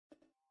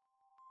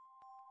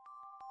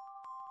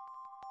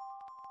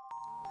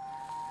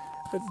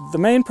The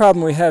main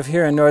problem we have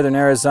here in northern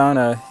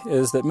Arizona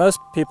is that most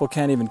people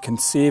can't even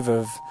conceive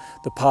of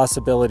the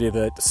possibility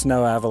that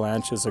snow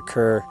avalanches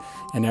occur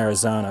in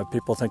Arizona.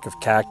 People think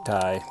of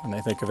cacti when they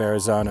think of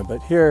Arizona,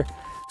 but here,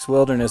 this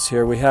wilderness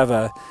here, we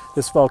have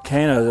this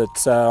volcano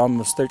that's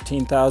almost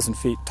 13,000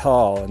 feet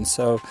tall, and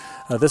so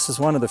this is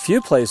one of the few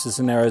places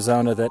in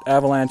Arizona that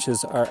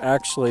avalanches are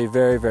actually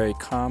very, very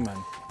common.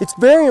 It's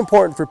very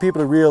important for people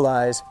to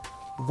realize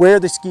where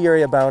the ski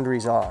area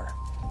boundaries are,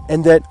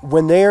 and that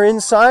when they are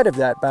inside of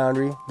that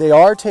boundary, they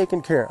are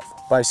taken care of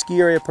by ski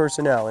area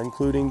personnel,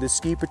 including the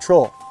ski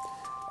patrol.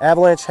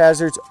 Avalanche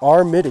hazards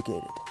are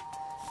mitigated,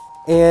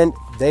 and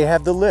they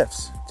have the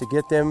lifts to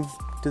get them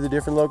to the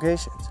different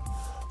locations.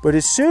 But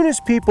as soon as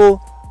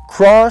people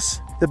cross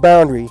the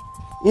boundary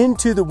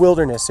into the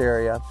wilderness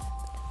area,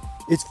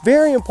 it's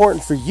very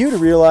important for you to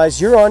realize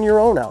you're on your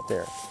own out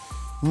there.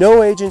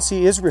 No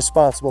agency is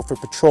responsible for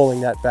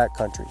patrolling that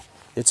backcountry.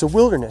 It's a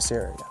wilderness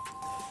area.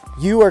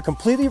 You are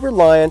completely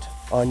reliant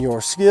on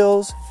your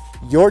skills,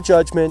 your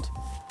judgment,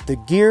 the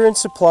gear and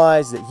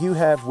supplies that you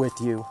have with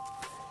you,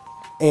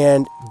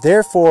 and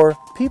therefore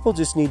people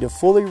just need to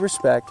fully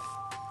respect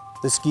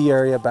the ski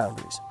area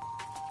boundaries.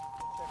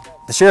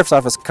 The Sheriff's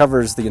Office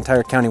covers the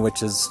entire county,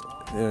 which is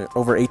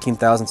over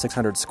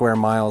 18,600 square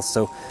miles,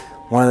 so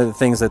one of the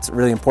things that's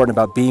really important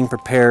about being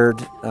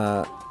prepared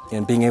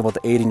and being able to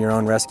aid in your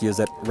own rescue is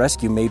that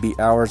rescue may be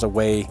hours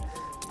away,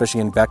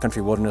 especially in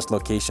backcountry wilderness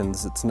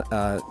locations. It's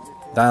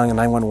dialing a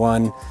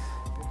 911,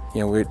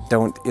 we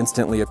don't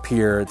instantly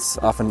appear. It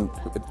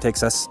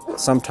takes us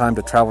some time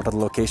to travel to the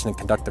location and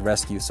conduct the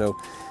rescue. So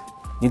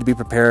you need to be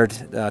prepared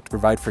to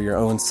provide for your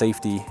own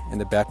safety in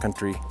the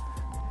backcountry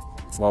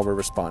while we're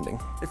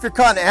responding. If you're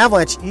caught in an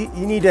avalanche, you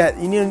need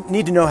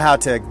to know how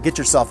to get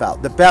yourself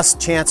out. The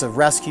best chance of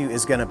rescue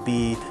is going to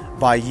be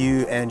by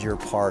you and your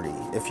party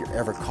if you're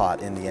ever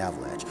caught in the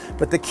avalanche.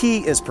 But the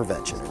key is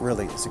prevention. It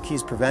really is. The key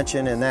is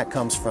prevention, and that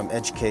comes from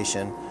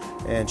education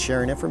and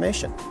sharing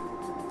information.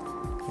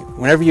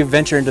 Whenever you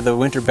venture into the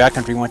winter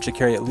backcountry, you want you to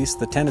carry at least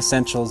the 10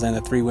 essentials and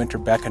the 3 winter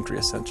backcountry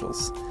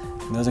essentials.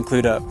 And those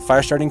include a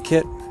fire starting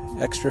kit,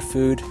 extra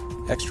food,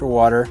 extra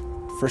water,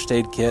 first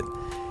aid kit,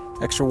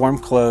 extra warm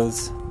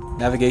clothes,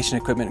 navigation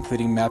equipment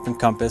including map and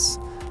compass,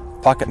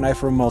 pocket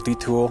knife or a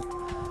multi-tool,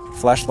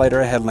 flashlight or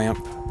a headlamp,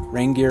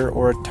 rain gear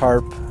or a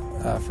tarp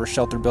for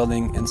shelter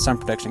building, and sun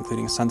protection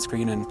including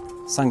sunscreen and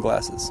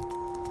sunglasses.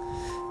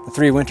 The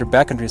 3 winter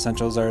backcountry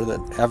essentials are the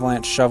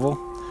avalanche shovel,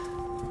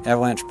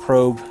 avalanche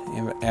probe,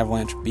 and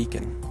avalanche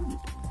beacon.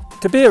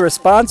 To be a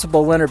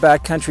responsible winter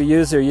backcountry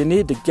user, you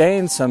need to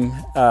gain some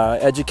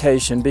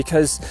education,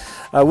 because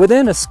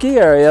within a ski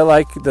area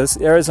like the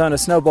Arizona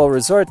Snow Bowl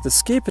Resort, the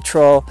ski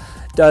patrol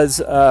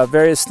does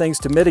various things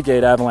to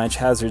mitigate avalanche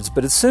hazards.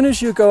 But as soon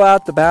as you go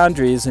out the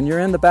boundaries and you're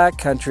in the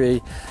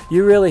backcountry,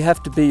 you really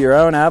have to be your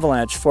own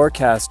avalanche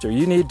forecaster.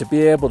 You need to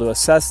be able to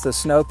assess the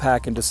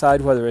snowpack and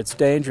decide whether it's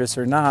dangerous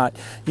or not.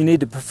 You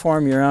need to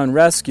perform your own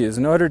rescues.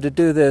 In order to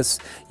do this,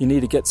 you need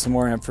to get some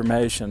more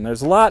information.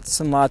 There's lots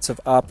and lots of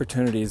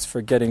opportunities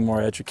for getting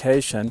more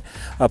education.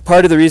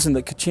 Part of the reason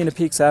that Kachina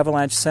Peaks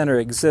Avalanche Center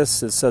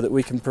exists is so that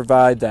we can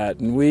provide that.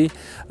 And we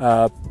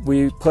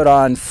put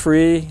on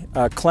free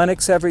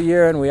clinics every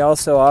year, and we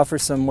also offer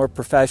some more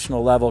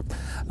professional level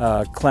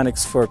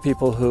clinics for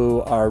people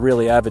who are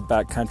really avid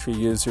backcountry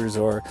users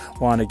or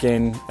want to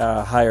gain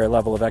a higher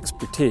level of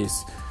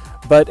expertise.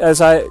 But as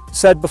I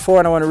said before,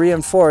 and I want to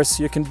reinforce,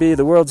 you can be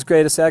the world's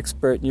greatest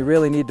expert, and you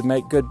really need to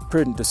make good,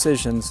 prudent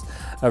decisions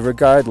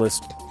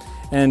regardless.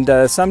 And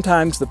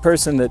sometimes the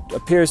person that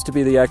appears to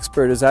be the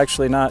expert is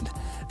actually not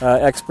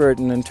expert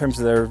in terms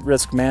of their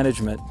risk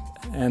management.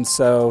 And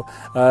so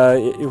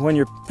when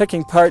you're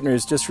picking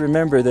partners, just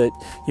remember that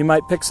you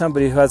might pick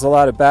somebody who has a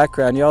lot of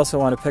background. You also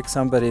want to pick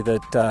somebody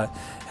that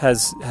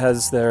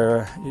has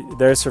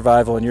their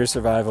survival and your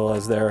survival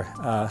as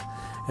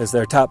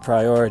their top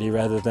priority,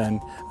 rather than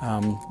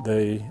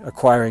the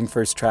acquiring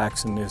first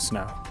tracks in new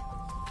snow.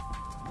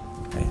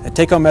 Okay. A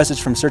take-home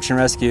message from Search and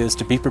Rescue is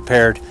to be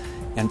prepared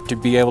and to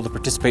be able to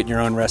participate in your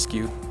own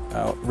rescue.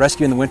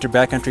 Rescue in the winter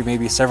backcountry may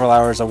be several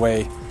hours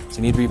away, so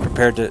you need to be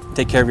prepared to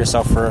take care of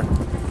yourself for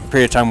a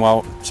period of time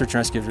while Search and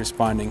Rescue is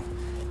responding.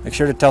 Make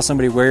sure to tell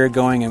somebody where you're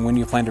going and when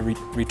you plan to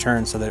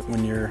return, so that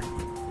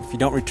if you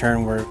don't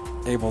return, we're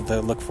able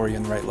to look for you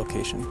in the right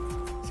location.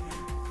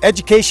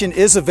 Education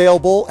is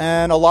available,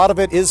 and a lot of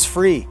it is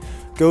free.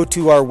 Go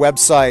to our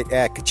website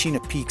at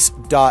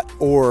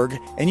kachinapeaks.org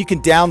and you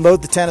can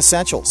download the 10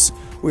 essentials.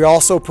 We're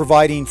also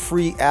providing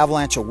free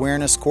Avalanche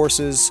Awareness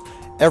courses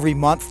every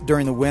month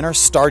during the winter,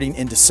 starting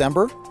in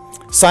December.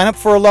 Sign up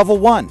for a level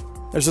 1.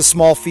 There's a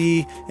small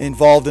fee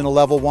involved in a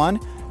level 1.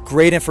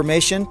 Great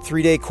information,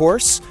 3-day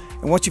course.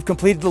 And once you've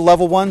completed the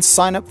level 1,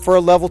 sign up for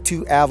a level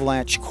 2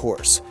 Avalanche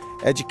course.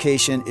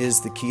 Education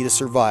is the key to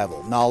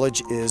survival.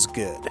 Knowledge is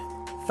good.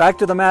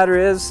 Fact of the matter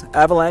is,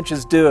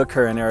 avalanches do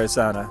occur in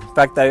Arizona. In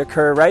fact, they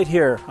occur right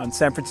here on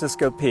San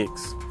Francisco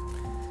Peaks.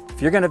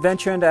 If you're going to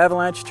venture into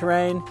avalanche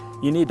terrain,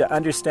 you need to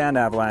understand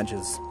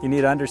avalanches. You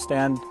need to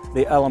understand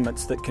the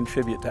elements that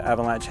contribute to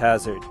avalanche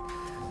hazard.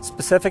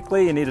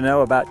 Specifically, you need to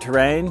know about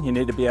terrain. You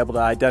need to be able to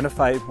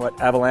identify what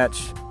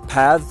avalanche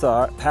paths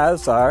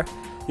are.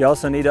 You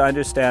also need to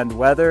understand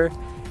weather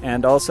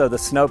and also the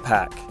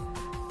snowpack.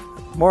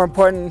 More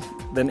important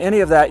than any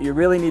of that, you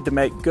really need to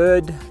make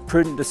good,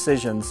 prudent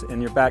decisions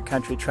in your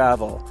backcountry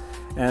travel.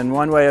 And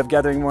one way of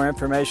gathering more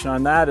information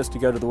on that is to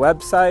go to the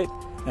website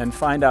and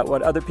find out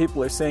what other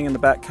people are seeing in the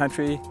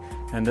backcountry,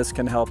 and this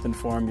can help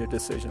inform your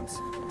decisions.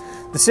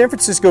 The San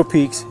Francisco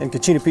Peaks and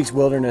Kachina Peaks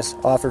Wilderness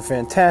offer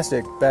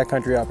fantastic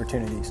backcountry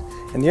opportunities,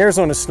 and the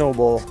Arizona Snow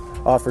Bowl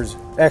offers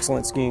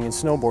excellent skiing and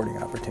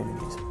snowboarding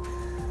opportunities.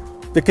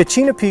 The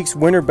Kachina Peaks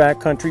Winter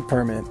Backcountry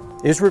Permit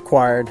is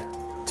required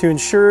to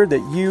ensure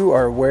that you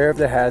are aware of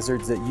the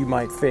hazards that you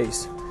might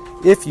face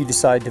if you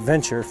decide to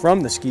venture from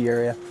the ski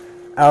area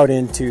out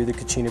into the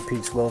Kachina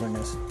Peaks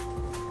Wilderness.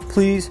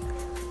 Please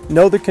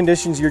know the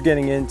conditions you're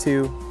getting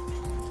into,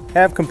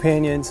 have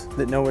companions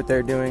that know what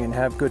they're doing and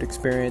have good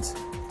experience.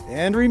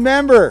 And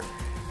remember,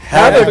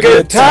 have a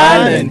good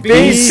time and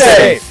be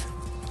safe.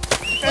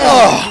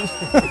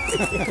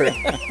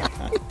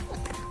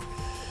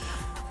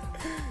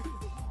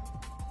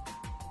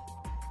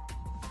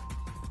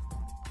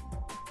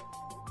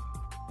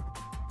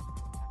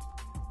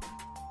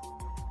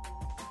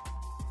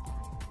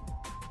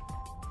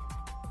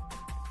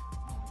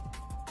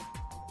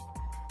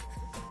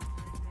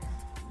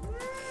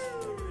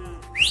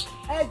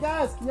 Hey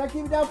guys, can y'all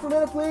keep it down for a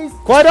minute, please?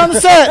 quiet on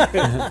the set.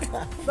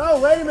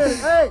 No, wait a minute,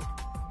 hey!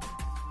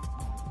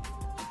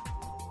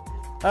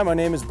 Hi, my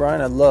name is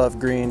Brian. I love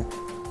green.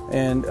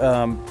 And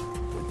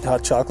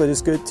hot chocolate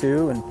is good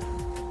too, and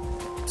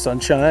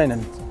sunshine,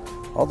 and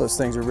all those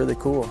things are really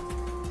cool.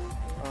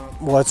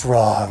 What's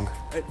wrong?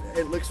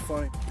 It looks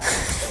funny.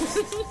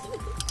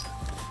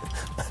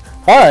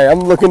 Hi, I'm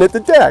looking at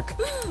the deck.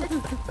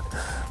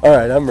 All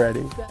right, I'm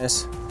ready.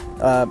 Yes.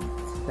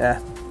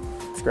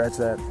 Scratch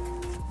that.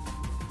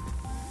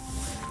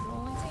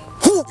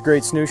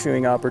 Great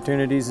snowshoeing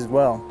opportunities as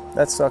well.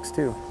 That sucks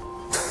too.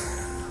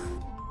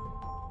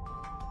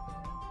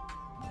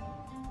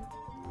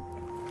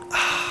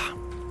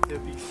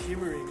 It'd be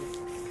shimmering.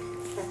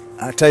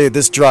 I tell you,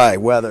 this dry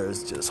weather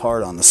is just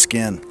hard on the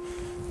skin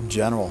in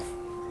general.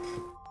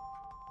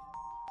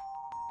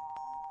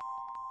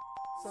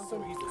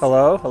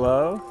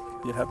 Hello?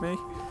 You have me?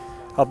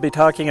 I'll be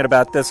talking at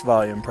about this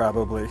volume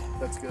probably.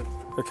 That's good.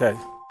 Okay.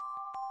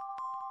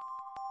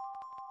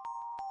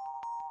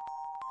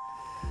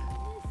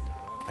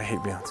 I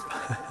hate being on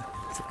spot.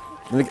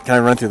 Can I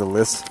run through the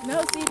list?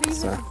 No, see,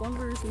 these are the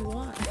bumpers we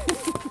want.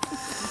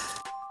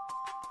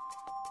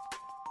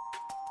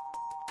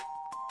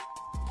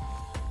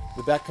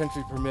 The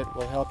backcountry permit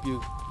will help you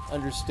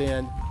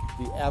understand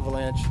the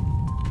avalanche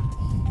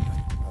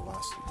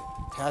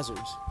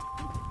hazards